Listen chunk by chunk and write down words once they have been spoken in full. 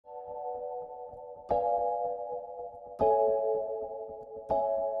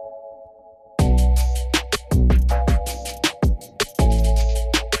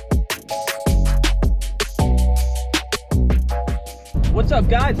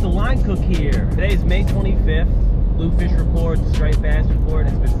the line cook here. Today is May 25th. Bluefish report, striped bass report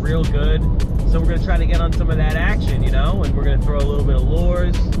has been real good. So we're gonna try to get on some of that action, you know, and we're gonna throw a little bit of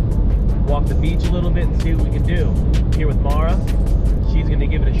lures, walk the beach a little bit and see what we can do. I'm here with Mara. She's gonna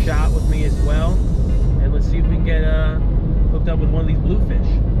give it a shot with me as well. And let's see if we can get hooked up with one of these bluefish.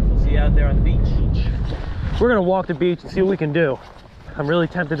 We'll see you out there on the beach. We're gonna walk the beach and see what we can do. I'm really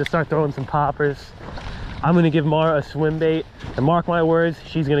tempted to start throwing some poppers. I'm gonna give Mara a swim bait, and mark my words,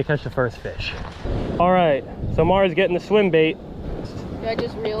 she's gonna catch the first fish. All right, so Mara's getting the swim bait. Do I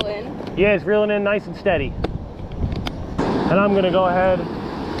just reel in? Yeah, it's reeling in nice and steady. And I'm gonna go ahead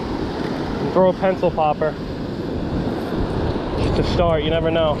and throw a pencil popper to start. You never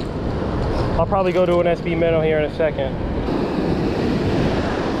know. I'll probably go to an SB minnow here in a second.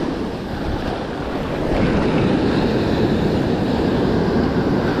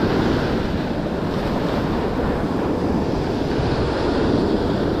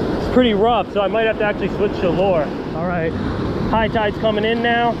 It's pretty rough, so I might have to actually switch to lure. All right, high tide's coming in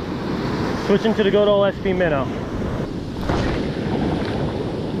now. Switching to the good old SB minnow.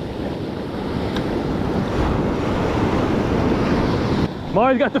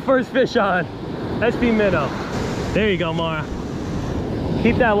 Mara's got the first fish on. SB minnow. There you go, Mara.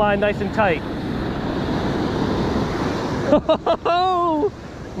 Keep that line nice and tight. Oh,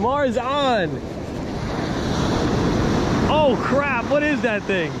 Mara's on. Oh crap, what is that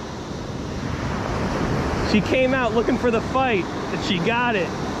thing? She came out looking for the fight and she got it.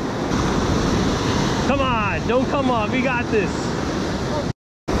 Come on, don't come off, we got this.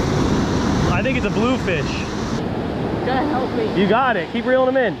 I think it's a bluefish. You gotta help me. You got it, keep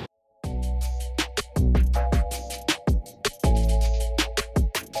reeling them in.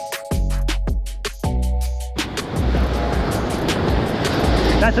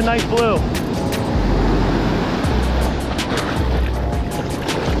 That's a nice blue.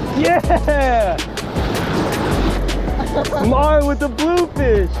 Yeah! Mara with the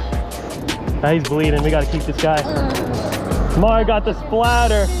bluefish. Now he's bleeding, we gotta keep this guy. Mara got the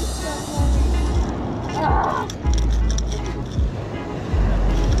splatter.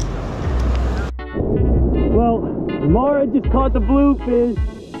 Well, Mara just caught the bluefish.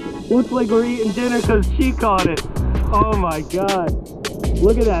 Looks like we're eating dinner because she caught it. Oh my God.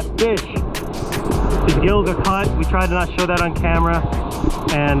 Look at that fish. His gills are cut. We tried to not show that on camera.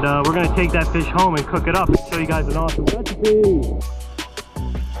 And we're gonna take that fish home and cook it up and show you guys an awesome recipe.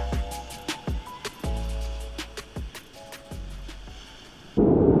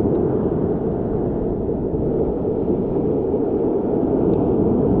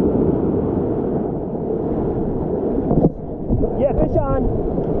 Yeah, fish on.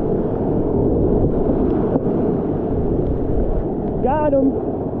 Got him.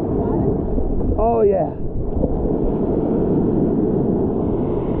 Oh yeah.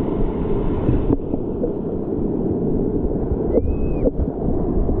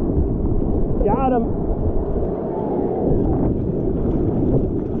 Got him.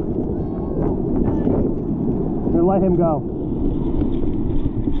 I'm gonna let him go.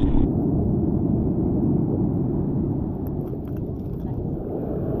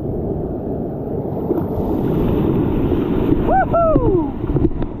 Woohoo!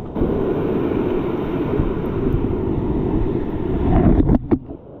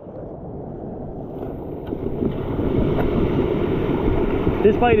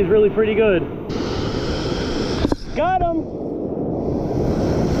 This bite is really pretty good. Got him!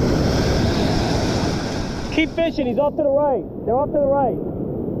 Keep fishing, he's off to the right. They're off to the right.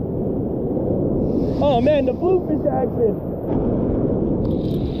 Oh man, the bluefish action.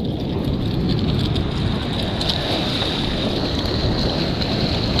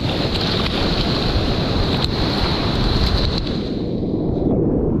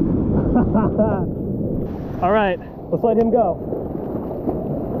 All right, let's let him go.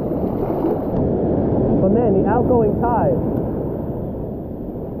 But man, the outgoing tide.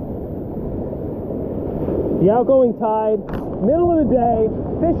 The outgoing tide, middle of the day,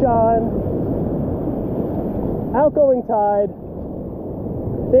 fish on. Outgoing tide.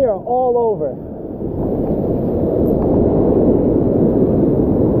 They are all over.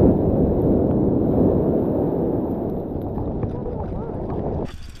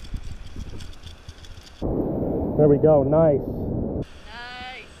 There we go, nice.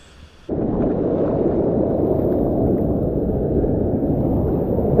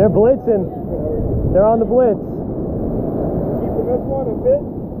 They're blitzing. They're on the blitz. Keeping this one, that's it?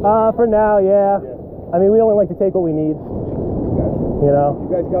 For now, yeah. I mean, we only like to take what we need. You know?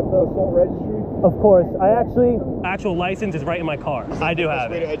 You guys got the salt registry? Of course. I actual license is right in my car. I do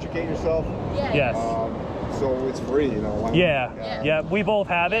have Way it. to educate yourself. Yeah. Yes. so it's free, you know. Why Yeah. not? Yeah, we both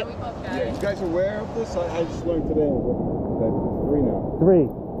have it. We both got Yeah, it. you guys aware of this? I just learned today that it's 3 now. 3.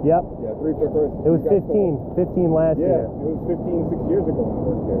 Yep. Yeah, 3 per person. It was You guys 15 last yeah, year. it was 15 6 years ago when I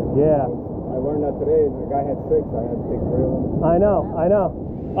worked there. Yeah. I learned that today. The guy had 6. I had to take 3 of them. I know.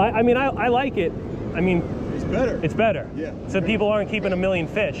 I mean, I like it. I mean, It's better. it's better. Yeah. So people aren't keeping a million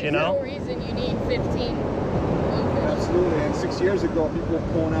fish, you There's know? no reason you need 15 bluefish. Absolutely. And 6 years ago, people were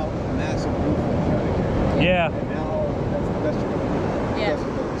pulling out massive bluefish out of here. Yeah, And now that's the best you're going to do.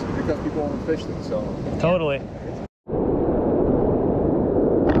 Yeah. Because people overfished it. So totally.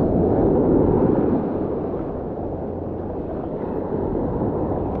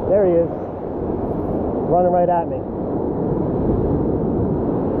 There he is, running right at me.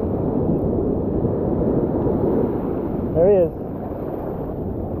 There he is.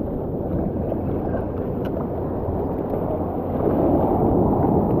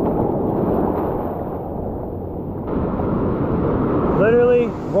 Literally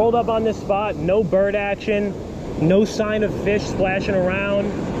rolled up on this spot, no bird action, no sign of fish splashing around.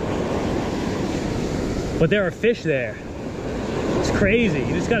 But there are fish there. It's crazy.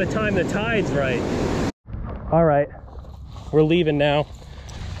 You just gotta time the tides right. All right, we're leaving now.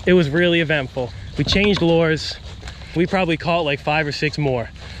 It was really eventful. We changed lures. We probably caught like 5 or 6 more.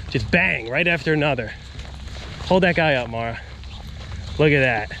 Just bang, right after another. Hold that guy up, Mara. Look at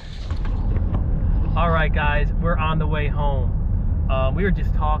that. All right, guys, we're on the way home. We were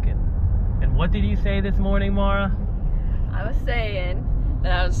just talking. And what did you say this morning, Mara? I was saying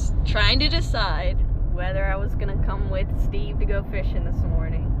that I was trying to decide whether I was gonna come with Steve to go fishing this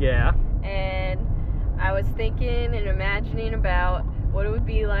morning. Yeah. And I was thinking and imagining about what it would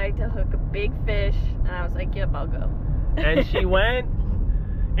be like to hook a big fish, and I was like, yep, I'll go. And she went,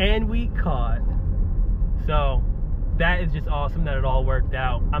 and we caught. So that is just awesome that it all worked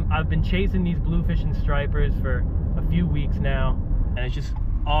out. I've been chasing these bluefish and stripers for a few weeks now, and it's just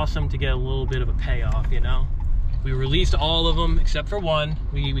awesome to get a little bit of a payoff, you know? We released all of them except for one.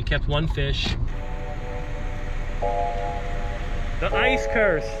 We kept one fish. The ice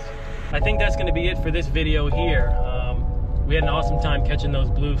curse. I think that's gonna be it for this video here. We had an awesome time catching those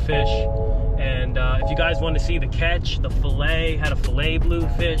bluefish. And if you guys want to see the catch, the fillet, how to fillet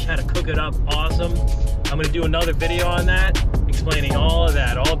bluefish, how to cook it up, awesome. I'm gonna do another video on that, explaining all of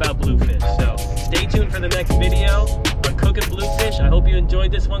that, all about bluefish. So stay tuned for the next video on cooking bluefish. I hope you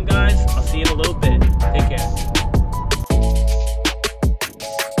enjoyed this one, guys. I'll see you in a little bit. Take care.